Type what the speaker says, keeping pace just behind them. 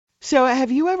So,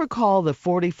 have you ever called the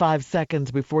 45 seconds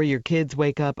before your kids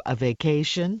wake up a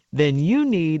vacation? Then you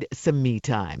need some me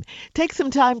time. Take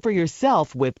some time for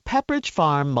yourself with Pepperidge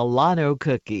Farm Milano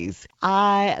cookies.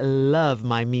 I love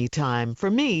my me time.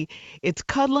 For me, it's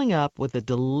cuddling up with a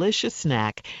delicious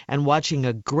snack and watching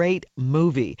a great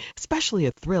movie, especially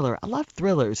a thriller. I love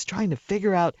thrillers, trying to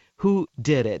figure out who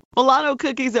did it. Milano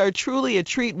cookies are truly a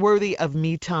treat worthy of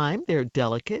me time. They're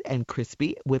delicate and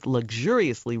crispy with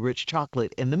luxuriously rich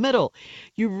chocolate in the middle.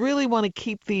 You really want to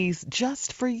keep these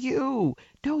just for you.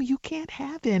 No, you can't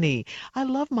have any. I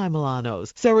love my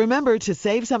Milanos. So remember to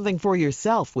save something for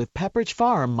yourself with Pepperidge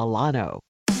Farm Milano.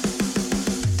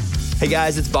 Hey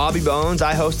guys, it's Bobby Bones.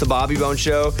 I host the Bobby Bones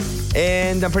Show,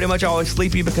 and I'm pretty much always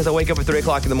sleepy because I wake up at 3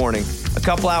 o'clock in the morning. A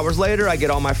couple hours later, I get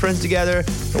all my friends together,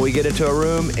 and we get into a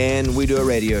room, and we do a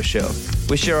radio show.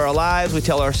 We share our lives, we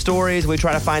tell our stories, we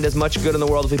try to find as much good in the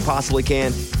world as we possibly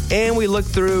can, and we look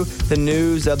through the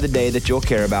news of the day that you'll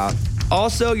care about.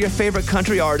 Also, your favorite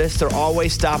country artists are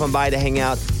always stopping by to hang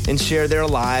out and share their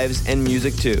lives and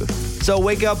music too. So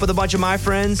wake up with a bunch of my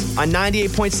friends on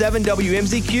 98.7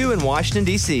 WMZQ in Washington,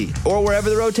 D.C., or wherever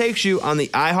the road takes you on the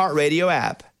iHeartRadio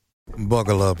app.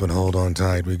 Buckle up and hold on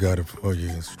tight. We got it for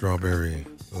you. Strawberry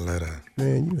letter.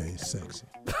 Man, you ain't sexy.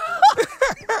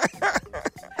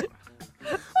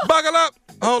 Buckle up.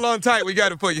 Hold on tight. We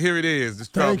got it for you. Here it is. The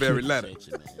strawberry letter.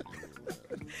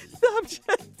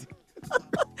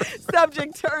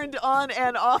 Subject turned on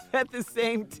and off at the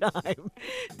same time.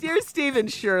 Dear Stephen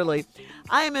Shirley,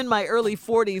 I am in my early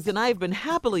 40s and I have been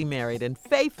happily married and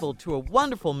faithful to a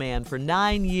wonderful man for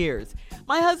 9 years.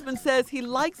 My husband says he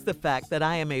likes the fact that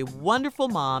I am a wonderful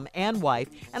mom and wife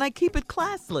and I keep it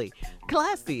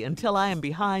classy until I am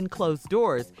behind closed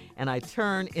doors and I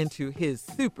turn into his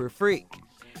super freak.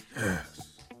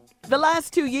 The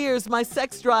last 2 years, my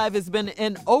sex drive has been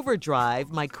in overdrive.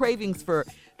 My cravings for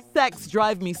sex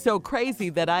drive me so crazy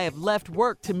that I have left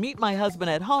work to meet my husband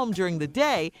at home during the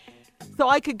day so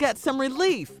I could get some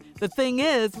relief. The thing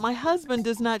is, my husband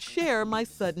does not share my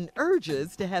sudden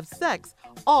urges to have sex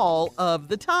all of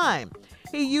the time.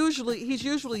 He's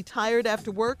usually tired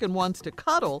after work and wants to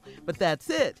cuddle, but that's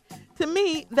it. To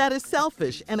me, that is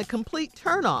selfish and a complete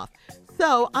turnoff.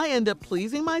 So I end up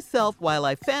pleasing myself while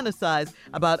I fantasize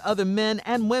about other men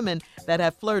and women that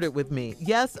have flirted with me.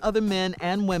 Yes, other men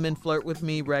and women flirt with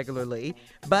me regularly,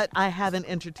 but I haven't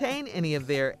entertained any of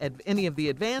the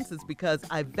advances because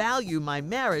I value my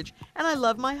marriage and I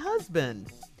love my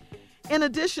husband. In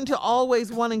addition to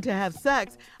always wanting to have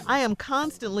sex, I am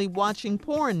constantly watching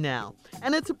porn now.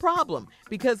 And it's a problem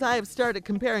because I have started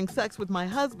comparing sex with my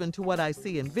husband to what I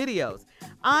see in videos.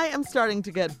 I am starting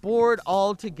to get bored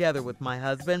altogether with my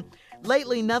husband.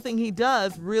 Lately, nothing he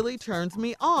does really turns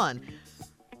me on.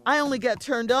 I only get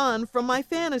turned on from my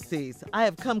fantasies. I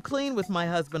have come clean with my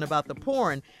husband about the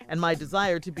porn and my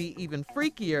desire to be even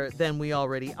freakier than we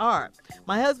already are.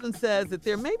 My husband says that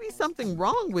there may be something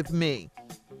wrong with me,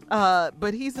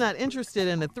 but he's not interested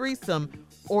in a threesome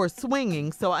or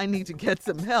swinging, so I need to get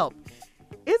some help.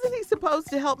 Isn't he supposed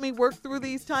to help me work through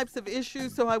these types of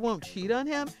issues so I won't cheat on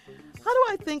him?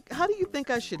 How do you think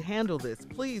I should handle this?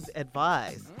 Please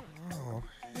advise. Oh,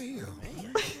 hell.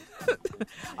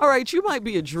 All right, you might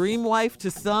be a dream wife to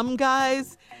some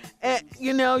guys.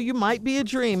 You might be a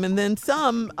dream. And then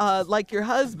some, like your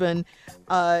husband,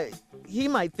 he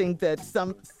might think that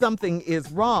something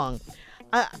is wrong.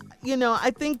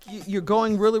 I think you're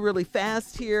going really, really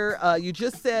fast here. You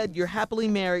just said you're happily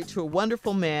married to a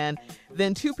wonderful man.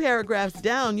 Then 2 paragraphs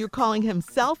down, you're calling him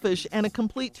selfish and a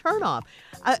complete turnoff.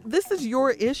 This is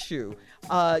your issue.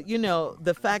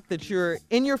 The fact that you're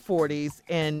in your 40s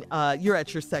and you're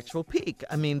at your sexual peak.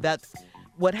 I mean, that's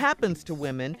what happens to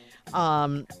women.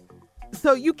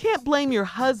 So you can't blame your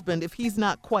husband if he's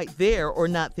not quite there or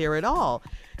not there at all.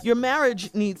 Your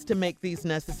marriage needs to make these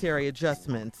necessary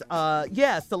adjustments.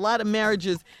 Yes, a lot of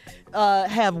marriages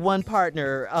have one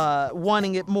partner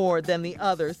wanting it more than the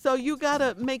other. So you got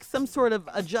to make some sort of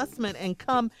adjustment and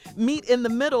come meet in the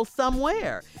middle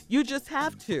somewhere. You just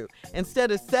have to. Instead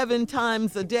of 7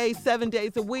 times a day, 7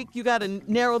 days a week, you got to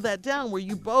narrow that down where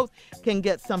you both can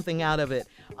get something out of it.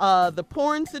 The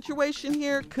porn situation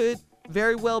here could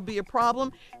very well be a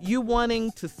problem. You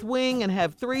wanting to swing and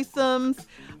have threesomes,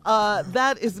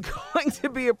 that is going to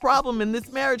be a problem in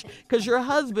this marriage because your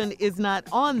husband is not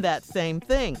on that same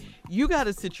thing. You got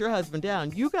to sit your husband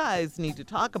down. You guys need to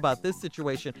talk about this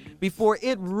situation before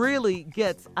it really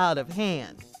gets out of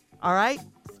hand. All right,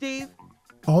 Steve?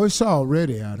 Oh, it's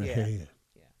already out of hand.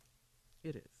 Yeah,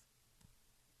 it is.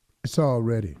 It's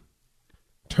already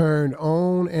turned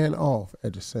on and off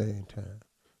at the same time.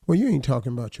 Well, you ain't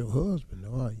talking about your husband,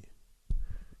 though, are you?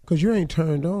 Because you ain't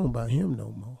turned on by him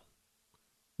no more.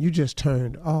 You just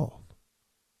turned off.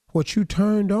 What you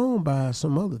turned on by is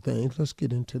some other things. Let's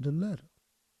get into the letter.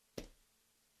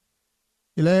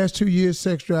 Your last 2 years,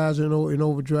 sex drives in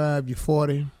overdrive. You're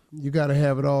 40. You got to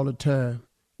have it all the time.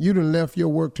 You done left your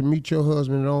work to meet your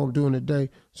husband at home during the day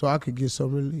so I could get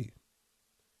some relief.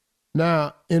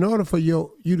 Now, in order for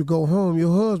you to go home,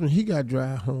 your husband, he got to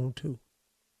drive home too.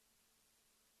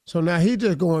 So now he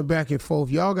just going back and forth.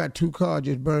 Y'all got 2 cars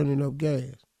just burning up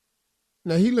gas.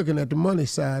 Now he looking at the money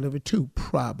side of it too,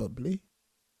 probably.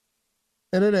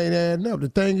 And it ain't adding up. The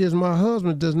thing is, my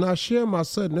husband does not share my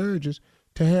sudden urges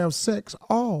to have sex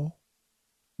all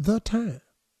the time.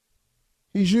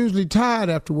 He's usually tired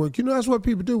after work. You know, that's what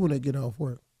people do when they get off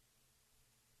work.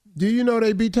 Do you know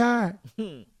they be tired?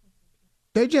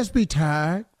 They just be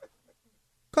tired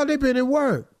because they been at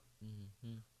work.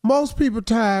 Mm-hmm. Most people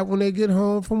tired when they get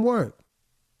home from work.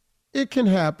 It can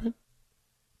happen.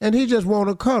 And he just want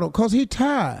to cuddle because he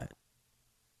tired.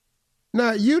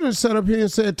 Now, you done sat up here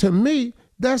and said, to me,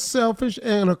 that's selfish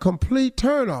and a complete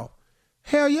turnoff.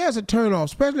 Hell yeah, it's a turnoff,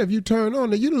 especially if you turn on.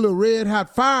 Now, you the little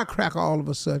red-hot firecracker all of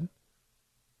a sudden.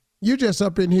 You just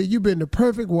up in here, you been the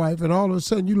perfect wife, and all of a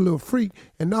sudden you a little freak,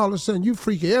 and all of a sudden you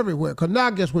freaky everywhere, because now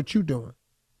guess what you doing?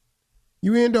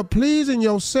 You end up pleasing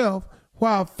yourself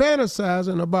while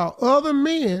fantasizing about other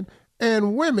men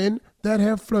and women that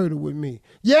have flirted with me.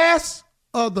 Yes,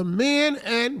 other men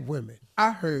and women.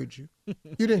 I heard you.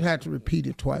 You didn't have to repeat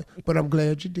it twice, but I'm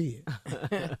glad you did.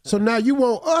 So now you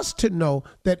want us to know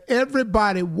that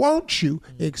everybody wants you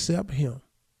except him.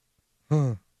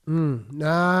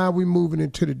 Now we moving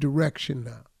into the direction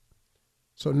now.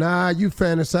 So now you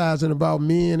fantasizing about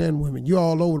men and women. You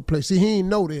all over the place. See, he ain't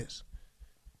know this.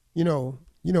 You know,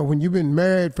 when you've been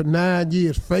married for 9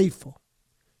 years, faithful,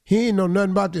 he ain't know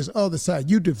nothing about this other side.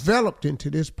 You developed into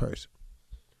this person.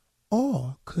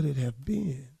 Or could it have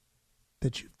been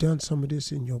that you've done some of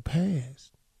this in your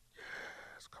past?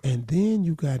 Yes, and then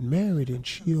you got married and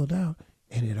chilled out,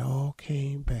 and it all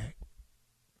came back.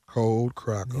 Cold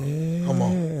cracker. Yeah, Come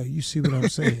on. You see what I'm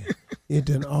saying? It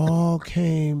done all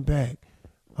came back.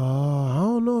 I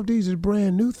don't know if these are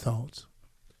brand new thoughts.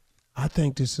 I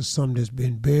think this is something that's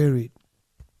been buried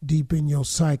deep in your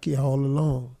psyche all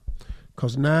along.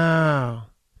 Because now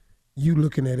you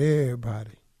looking at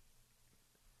everybody.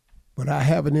 But I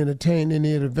haven't entertained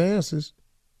any advances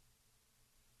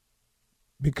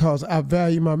because I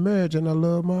value my marriage and I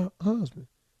love my husband.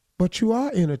 But you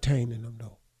are entertaining them,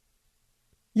 though.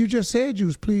 You just said you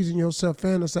was pleasing yourself,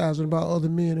 fantasizing about other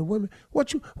men and women.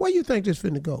 Where you think this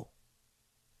finna go?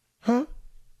 Huh?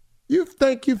 You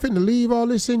think you finna leave all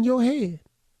this in your head?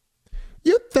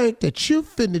 You think that you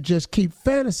finna just keep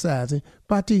fantasizing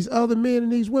about these other men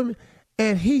and these women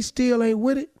and he still ain't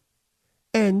with it?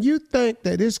 And you think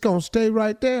that it's going to stay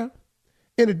right there?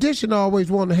 In addition to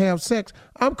always wanting to have sex,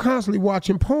 I'm constantly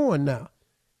watching porn now.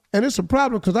 And it's a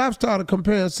problem because I've started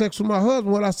comparing sex with my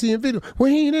husband, what I see in videos. Well,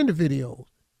 he ain't in the videos.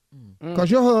 Because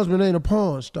your husband ain't a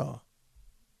porn star.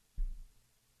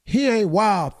 He ain't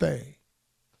Wild Thing.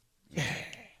 Yeah.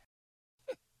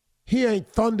 He ain't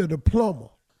Thunder the Plumber.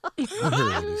 You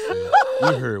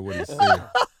heard what he said.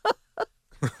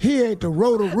 He ain't the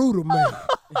Roto-Rooter man.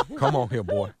 Come on here,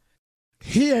 boy.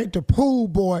 He ain't the pool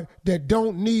boy that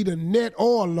don't need a net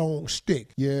or a long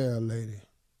stick. Yeah, lady.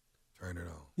 Turn it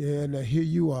on. Yeah, now here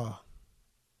you are.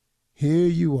 Here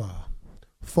you are.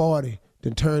 40,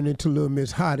 then turned into little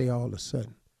Miss Hottie all of a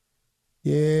sudden.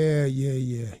 Yeah,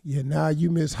 now you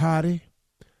Miss Hottie.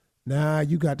 Now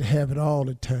you got to have it all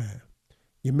the time.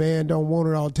 Your man don't want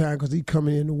it all the time because he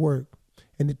coming into work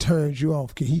and it turns you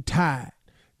off because he tired.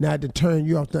 Now to turn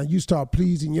you off, now you start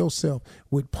pleasing yourself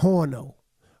with porno.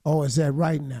 Oh, is that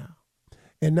right now?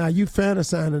 And now you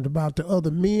fantasizing about the other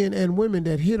men and women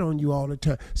that hit on you all the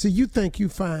time. See, you think you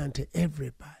fine to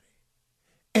everybody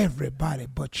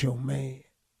but your man.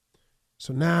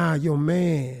 So now your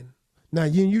man, now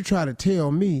you try to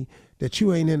tell me that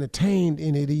you ain't entertained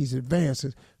any of these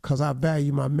advances because I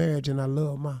value my marriage and I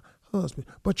love my husband.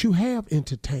 But you have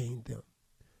entertained them.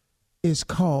 It's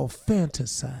called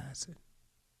fantasizing.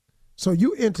 So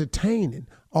you entertaining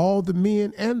all the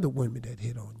men and the women that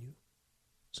hit on you.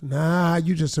 So now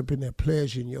you just up in there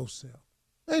pleasuring yourself.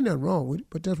 Ain't nothing wrong with it,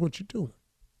 but that's what you're doing.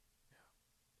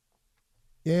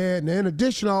 Yeah, and in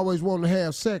addition, I always wanting to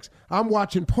have sex. I'm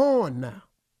watching porn now.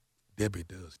 Debbie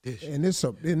does this. And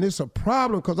it's a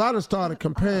problem because I done started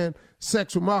comparing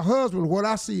sex with my husband, what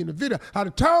I see in the video. I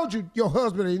done told you your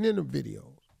husband ain't in the videos.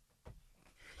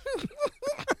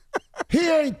 He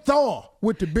ain't Thor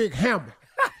with the big hammer.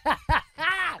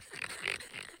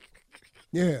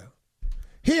 Yeah.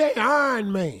 He ain't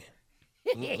Iron Man.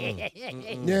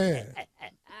 Yeah.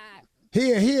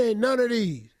 He ain't none of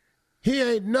these. He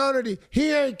ain't none of these.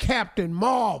 He ain't Captain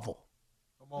Marvel.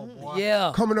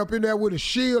 Yeah. Coming up in there with a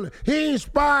shield. He ain't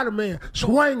Spider-Man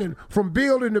swinging from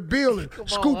building to building,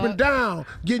 scooping down,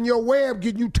 getting your web,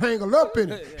 getting you tangled up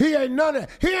in it. He ain't none of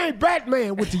that. He ain't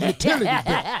Batman with the utility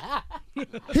belt.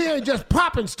 He ain't just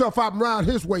popping stuff out around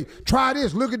his way. Try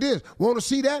this, look at this. Want to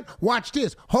see that? Watch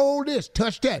this. Hold this,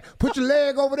 touch that. Put your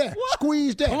leg over there.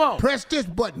 Squeeze that. Press this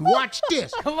button. Watch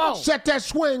this. Come on. Set that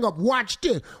swing up. Watch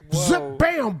this. Zip,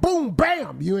 bam, boom,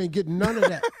 bam. You ain't getting none of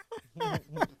that.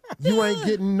 You ain't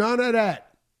getting none of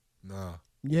that. No.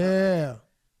 Yeah.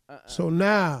 So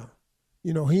now,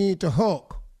 he ain't the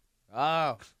Hulk.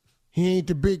 Oh. He ain't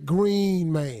the big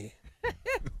green man.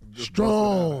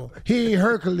 Strong. He ain't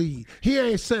Hercules. He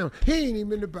ain't Sam. He ain't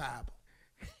even in the Bible.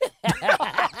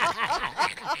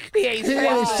 He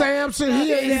ain't Samson.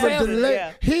 He ain't even Samson,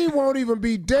 delay. He won't even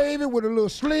be David with a little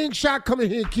slingshot coming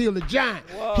here and kill the giant.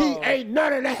 Whoa. He ain't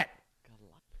none of that.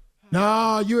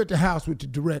 No, you at the house with the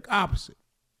direct opposite.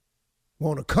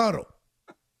 Want to cuddle.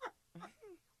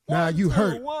 Now you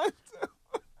hurt.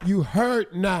 You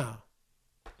hurt now.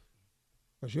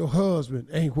 Because your husband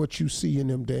ain't what you see in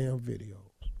them damn videos.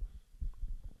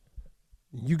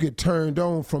 You get turned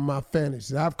on from my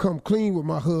fantasies. I've come clean with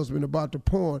my husband about the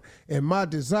porn and my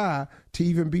desire to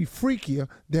even be freakier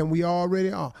than we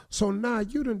already are. So now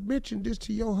you done mentioned this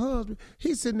to your husband.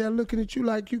 He's sitting there looking at you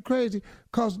like you crazy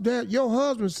because your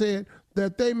husband said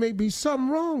that there may be something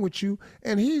wrong with you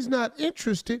and he's not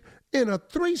interested in a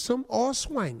threesome or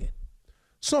swinging.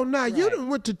 So now you done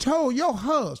went to tell your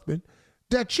husband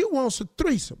that you want a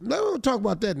threesome. Now, we'll talk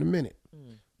about that in a minute.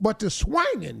 But the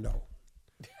swinging, though,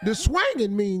 the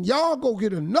swinging mean y'all go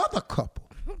get another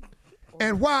couple.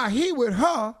 And while he with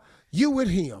her, you with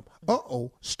him.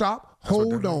 Uh-oh, stop,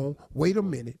 hold on, wait a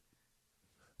minute.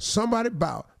 Somebody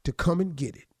about to come and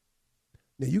get it.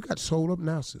 Now, you got sold up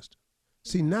now, sister.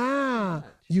 See, now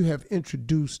you have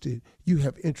introduced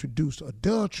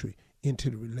adultery into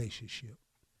the relationship.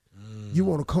 You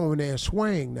want to come in there and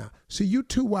swing now. See, you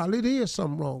two, while it is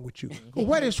something wrong with you, well,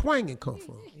 where did swinging come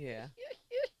from? Yeah.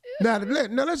 Now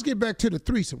let's get back to the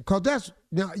threesome, because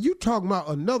now you talking about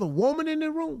another woman in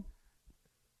the room?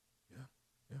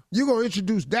 Yeah. You going to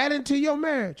introduce that into your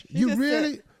marriage? You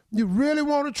really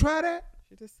want to try that?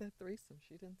 She just said threesome.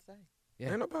 She didn't say.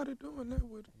 Yeah. Ain't nobody doing that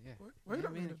with it. Yeah. Wait a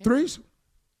minute. Threesome?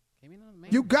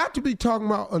 You got to be talking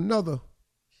about another.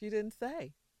 She didn't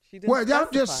say. Well, y'all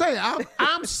just say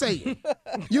I'm saying.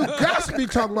 You got to be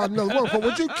talking about another woman. But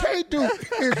what you can't do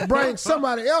is bring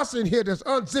somebody else in here that's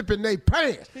unzipping their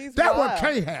pants. That one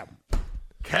can't happen.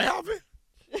 Calvin?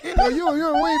 We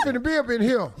ain't finna be up in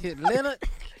here. Leonard?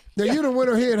 Now, you done went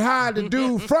ahead and hired the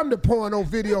dude from the porno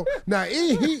video. Now,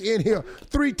 he in here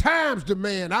 3 times the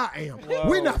man I am. Whoa.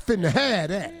 We not finna have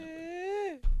that.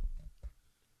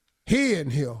 He in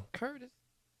here. Curtis.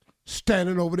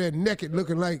 Standing over there naked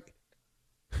looking like...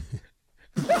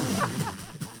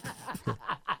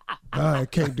 I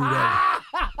can't do that.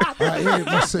 I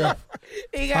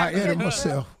edit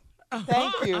myself.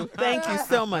 Thank you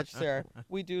so much, sir.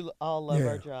 We do all love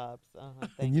our jobs.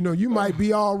 And you might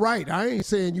be all right. I ain't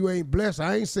saying you ain't blessed.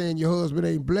 I ain't saying your husband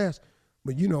ain't blessed.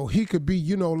 But he could be,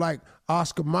 like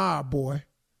Oscar Mayer boy.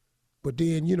 But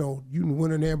then, you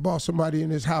went in there and bought somebody in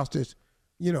his house that's,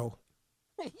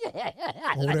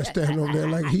 over there standing over there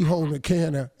like he holding a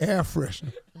can of air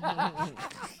freshener.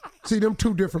 See, them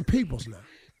two different peoples now.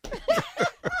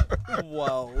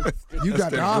 Whoa. You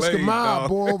got the Oscar Mayer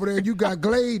boy over there, and you got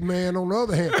Glade man on the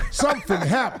other hand. Something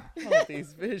happened. All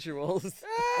these visuals.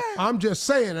 I'm just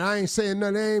saying, I ain't saying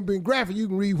nothing. It ain't been graphic. You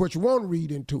can read what you want to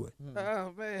read into it.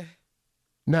 Oh, man.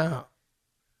 Now,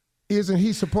 isn't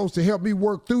he supposed to help me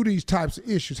work through these types of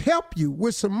issues? Help you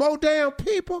with some more damn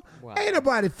people? Wow. Ain't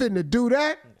nobody finna do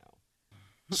that.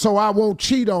 No. So I won't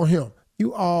cheat on him.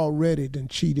 You already done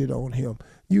cheated on him.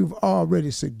 You've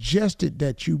already suggested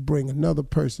that you bring another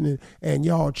person in and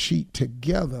y'all cheat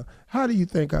together. How do you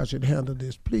think I should handle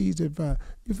this? Please advise.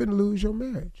 You finna lose your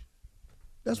marriage.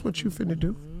 That's what you finna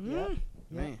do. Yeah.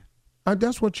 Man.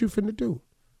 That's what you finna do.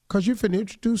 Because you finna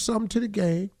introduce something to the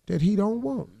game that he don't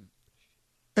want.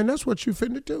 And that's what you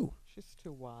finna do. She's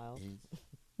too wild.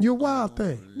 You're a wild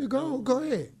thing. Go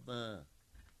ahead.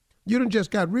 You done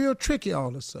just got real tricky all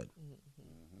of a sudden.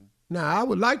 Now, I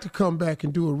would like to come back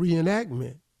and do a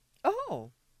reenactment.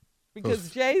 Oh, because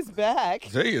Jay's back.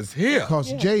 Jay is here.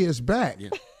 Because Jay is back.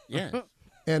 Yeah.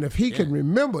 And if he can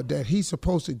remember that he's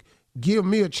supposed to give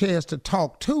me a chance to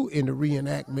talk too in the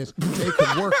reenactments. They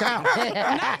could work out.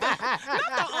 Not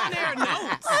the on-air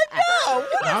notes.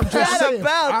 I'm just saying.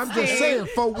 about, I'm just Steve? saying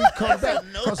before we come back,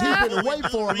 because he's been away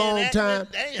for a long time,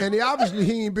 and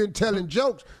he ain't been telling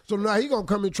jokes. So now he gonna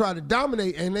come and try to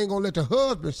dominate, and ain't gonna let the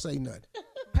husband say nothing.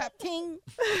 Pop King.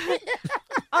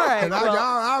 All right. And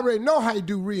I already know how you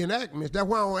do reenactments. That's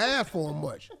why I don't ask for them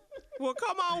much. Well,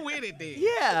 come on with it then.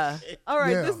 Yeah. All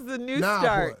right, Yeah. this is a new Now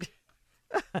start.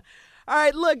 All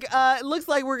right, look, it looks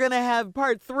like we're going to have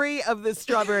part 3 of this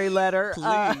strawberry letter.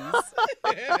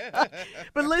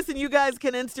 But listen, you guys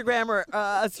can Instagram or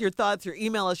us your thoughts or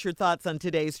email us your thoughts on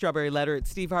today's strawberry letter at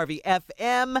Steve Harvey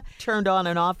FM, turned on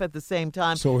and off at the same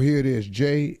time. So here it is.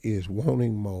 Jay is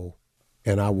wanting more,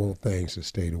 and I want things to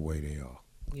stay the way they are.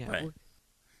 Yeah. Right.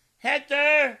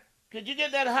 Hector, could you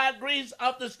get that hot grease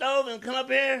off the stove and come up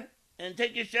here and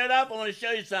take your shirt off? I want to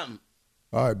show you something.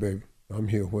 All right, baby. I'm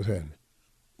here. What's happening?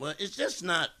 Well, it's just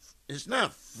not. It's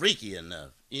not freaky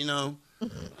enough, you know.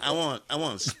 I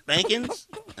want spankings,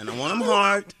 and I want them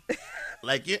hard,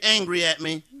 like you're angry at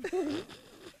me.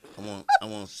 I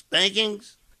want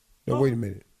spankings. Now, wait a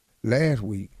minute. Last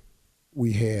week,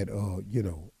 we had, a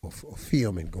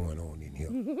filming going on in here.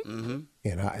 Mm-hmm.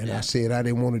 And I said I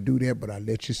didn't want to do that, but I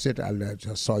let you sit. I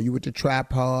saw you with the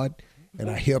tripod, and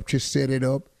I helped you set it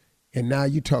up. And now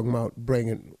you talking about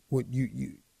bringing what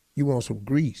you want some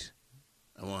grease.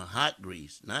 I want hot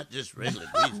grease, not just regular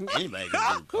grease. Anybody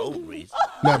can do cold grease.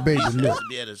 Now, baby, Grease look. has to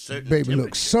be at a certain Baby, look,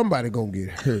 temperature. somebody gonna get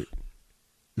hurt.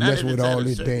 Not Messing if with it's at all a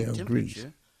this certain damn grease.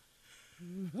 temperature.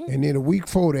 And then a week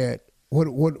before that,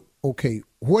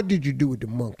 what did you do with the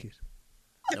monkeys?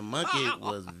 The monkey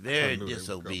was very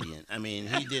disobedient. I mean,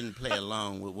 he didn't play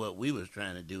along with what we was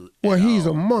trying to do. Well, at he's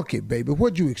all. a monkey, baby.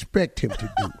 What'd you expect him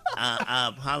to do?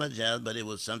 I apologize, but it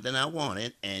was something I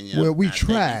wanted, and Well, we I thank you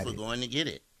tried for it. going to get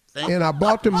it. Thank And I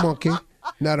bought the monkey.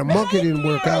 Now the monkey didn't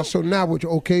work out, so now what?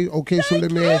 Okay. So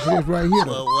let me ask you this right here.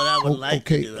 Well, Though. what I would like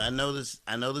okay. to do, I know this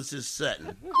is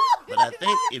Sutton, but I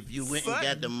think if you went and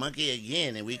got the monkey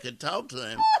again, and we could talk to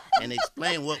him and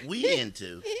explain what we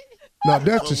into. Now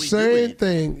that's what the we same doing.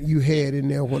 thing you had in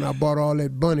there when I bought all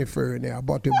that bunny fur in there. I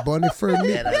bought the bunny fur That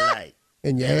mittens, I like.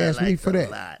 and you That I asked me liked for a that.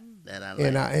 lot. That I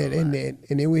And liked I a lot.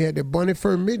 and then we had the bunny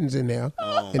fur mittens in there.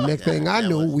 Oh, And next thing I that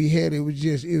knew, was- it was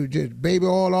just baby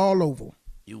all over.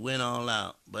 You went all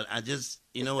out, but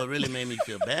what really made me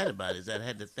feel bad about it is that I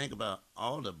had to think about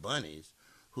all the bunnies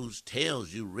whose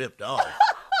tails you ripped off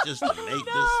just to make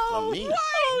this for me.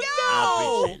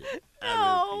 I appreciate it. I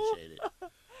really appreciate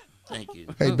it. Thank you.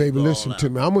 Hey, baby, Go listen all to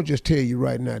out. me. I'm going to just tell you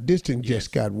right now, this thing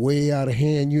just got way out of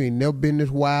hand. You ain't never been this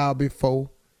wild before.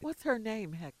 What's her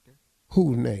name, Hector?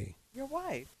 Whose name? Your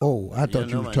wife. Oh, I thought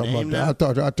you know were my talking name about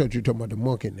that. I thought you were talking about the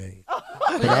monkey name.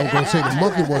 But I was going to say the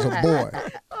monkey was a boy,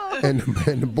 and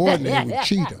the boy name was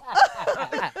Cheetah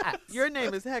Your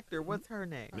name is Hector. What's her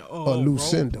name? or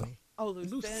Lucinda. Oh,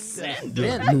 Lucinda.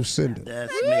 Yeah, Lucinda.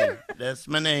 That's me. That's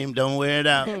my name. Don't wear it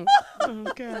out.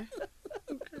 Okay.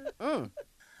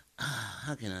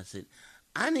 How can I say?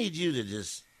 I need you to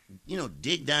just,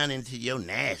 dig down into your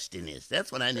nastiness.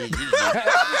 That's what I need you to do.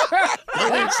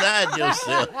 Go inside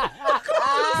yourself.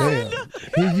 Damn.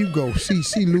 Here you go.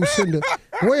 See, Lucinda,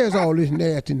 where's all this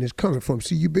nastiness coming from?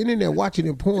 See, you've been in there watching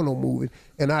them porno movies,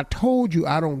 and I told you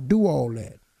I don't do all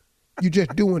that. You're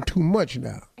just doing too much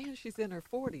now. And she's in her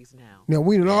 40s now. Now,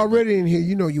 we done already in here,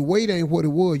 your weight ain't what it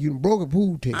was. You done broke a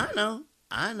pool table. I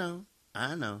know.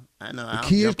 The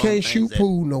kids can't shoot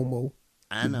pool no more.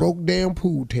 I You know. broke damn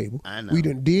pool table. I know. We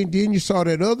done then you saw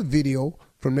that other video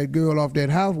from that girl off that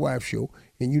housewife show,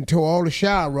 and you tore all the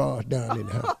shower rods down in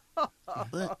the house.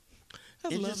 But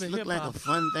That's it love just and looked like a hip-hop.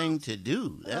 fun thing to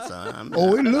do. That's all.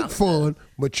 Oh, it looked fun,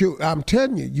 but I'm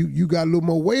telling you got a little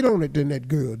more weight on it than that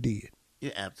girl did.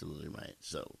 You're absolutely right.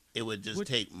 So it would just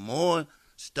take more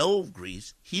stove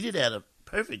grease, heated at a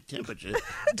perfect temperature,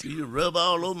 for you to rub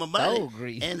all over my body Stove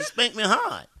grease. and spank me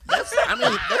hard. That's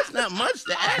not much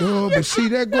to ask. No, but see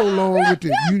that go along with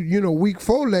the week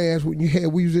 4 last when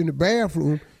we was in the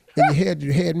bathroom and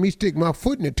you had me stick my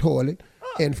foot in the toilet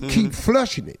and keep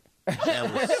flushing it,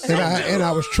 That was so and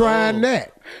I was trying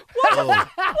that.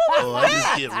 I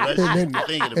just get rushed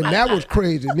thinking about And that was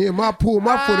crazy. Then I pulled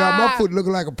my foot out. My foot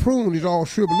looking like a prune. It's all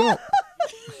shriveled up.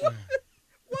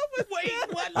 Wait,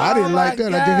 what? I didn't like my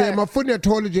that. I just had God. my foot in that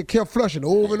toilet, just kept flushing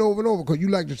over and over and over because you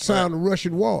like the sound of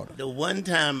rushing water. The one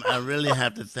time I really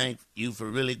have to thank you for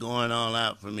really going all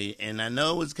out for me, and I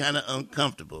know it was kind of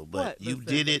uncomfortable, but What you was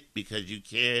did it because you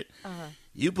cared.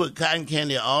 You put cotton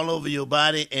candy all over your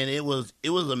body, and it was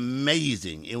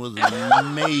amazing. It was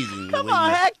amazing. Come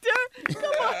on, Hector. Come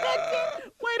on,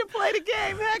 Hector. Way to play the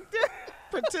game, Hector.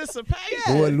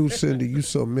 Participation. Boy, Lucinda, you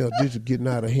something else. This is getting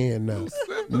out of hand now.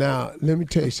 Now, let me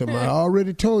tell you something. I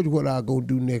already told you what I'll go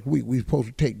do next week. We supposed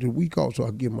to take the week off so I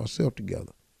can get myself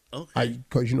together. Okay.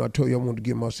 Because, I told you I wanted to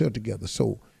get myself together.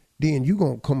 So then you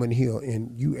going to come in here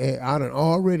and I done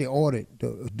already ordered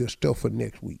the stuff for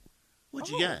next week. What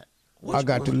you got? I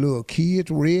got the little kids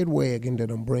red wagon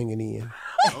that I'm bringing in.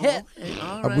 Okay.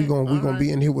 All right. We gonna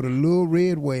be in here with a little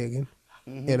red wagon,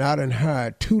 and I done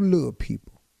hired 2 little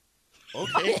people.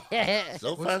 Okay.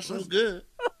 So far, so good.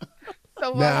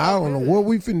 Now I don't know what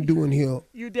we finna do in here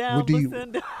You down, with these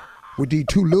Lucinda? with these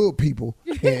 2 little people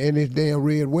and this damn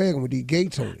red wagon with these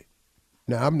gates on it.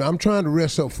 Now I'm trying to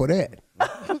rest up for that.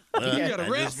 I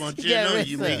just want you to know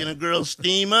you're making a girl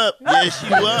steam up. Yes,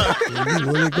 you are.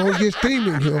 Well, it's gonna get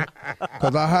steamy in here,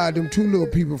 cause I hired them 2 little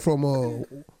people from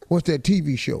what's that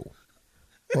TV show?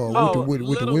 With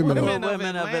the women on.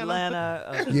 Women of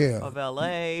Atlanta, Yeah. of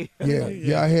L.A.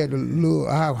 Yeah.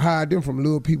 I hired them from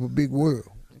Little People Big World.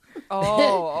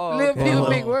 Little people,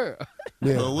 big world.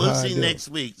 Yeah, Well, we'll see hired them. next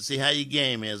week to see how your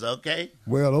game is, okay?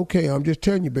 Well, okay, I'm just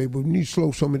telling you, baby, we need to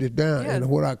slow some of this down. And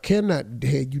what I cannot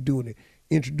have you doing is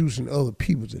introducing other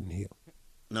peoples in here.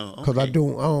 No, okay. Because I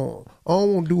don't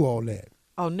want to do all that.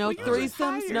 Oh, no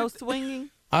threesomes, no swinging?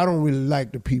 I don't really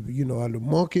like the people. The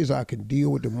monkeys, I can deal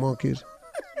with the monkeys.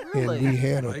 Really? And we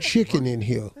had a chicken in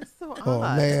here so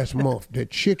odd. last month.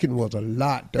 That chicken was a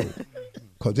lot, though,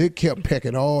 because it kept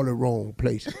pecking all the wrong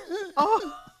places.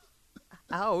 Oh,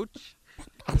 ouch.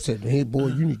 I said, hey, boy,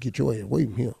 you need to get your ass away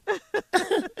from here.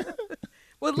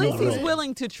 Well, at least he's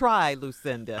willing to try,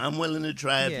 Lucinda. I'm willing to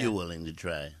try if Yeah. you're willing to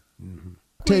try.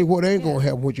 Tell you what ain't going to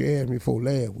happen what you asked me for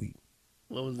last week.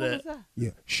 What was that?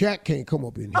 Yeah, Shaq can't come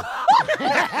up in here.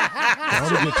 I'm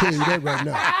going to just tell you that right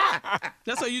now.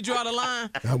 That's how you draw the line.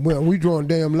 Well, we drawing a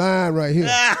damn line right here.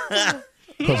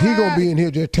 Because he going to be in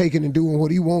here just taking and doing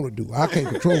what he want to do. I can't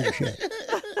control Shaq.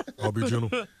 I'll be gentle.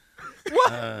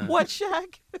 What,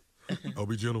 Shaq? I'll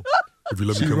be gentle. If you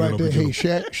let me See come in, right I'll there, be hey,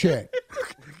 gentle.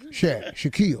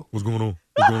 Shaquille. What's going on?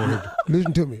 What's going on here?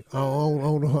 Listen to me. I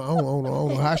don't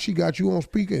know how she got you on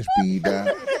speaker and speed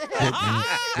dial,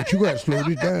 but you got to slow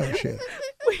this down, Shaq.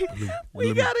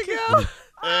 We gotta go.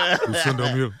 Lucinda,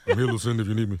 I'm here. I'm here, Lucinda, if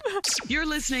you need me. You're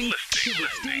listening to the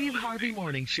Steve Harvey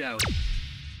Morning Show.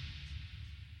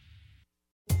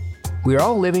 We are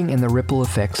all living in the ripple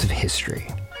effects of history.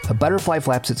 A butterfly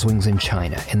flaps its wings in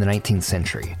China in the 19th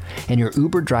century, and your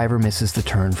Uber driver misses the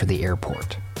turn for the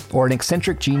airport. Or an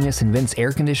eccentric genius invents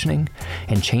air conditioning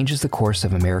and changes the course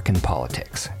of American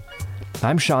politics.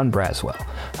 I'm Sean Braswell,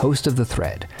 host of The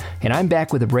Thread, and I'm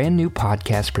back with a brand new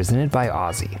podcast presented by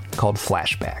Ozzy called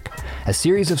Flashback, a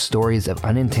series of stories of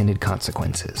unintended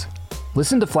consequences.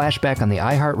 Listen to Flashback on the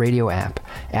iHeartRadio app,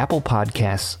 Apple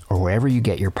Podcasts, or wherever you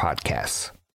get your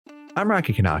podcasts. I'm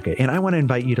Rocky Kanaka, and I want to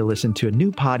invite you to listen to a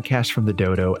new podcast from The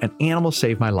Dodo, An Animal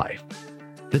Saved My Life.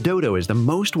 The Dodo is the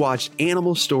most watched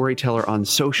animal storyteller on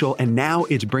social, and now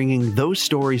it's bringing those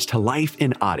stories to life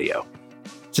in audio.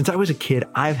 Since I was a kid,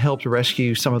 I've helped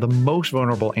rescue some of the most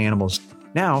vulnerable animals.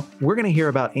 Now, we're going to hear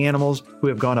about animals who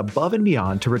have gone above and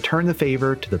beyond to return the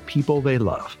favor to the people they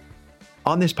love.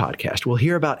 On this podcast, we'll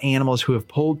hear about animals who have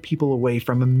pulled people away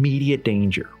from immediate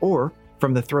danger or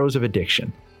from the throes of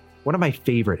addiction. One of my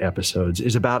favorite episodes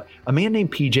is about a man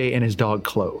named PJ and his dog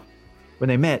Clove. When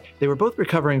they met, they were both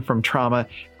recovering from trauma,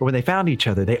 but when they found each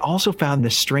other, they also found the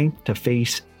strength to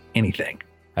face anything.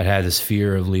 I'd had this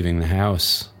fear of leaving the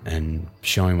house and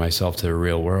showing myself to the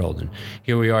real world. And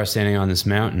here we are standing on this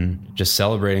mountain, just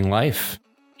celebrating life.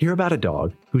 Hear about a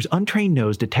dog whose untrained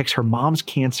nose detects her mom's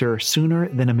cancer sooner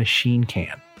than a machine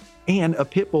can. And a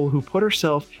pit bull who put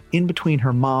herself in between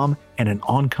her mom and an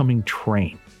oncoming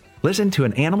train. Listen to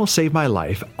An Animal Saved My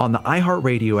Life on the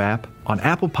iHeartRadio app, on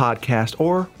Apple Podcast,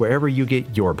 or wherever you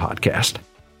get your podcast.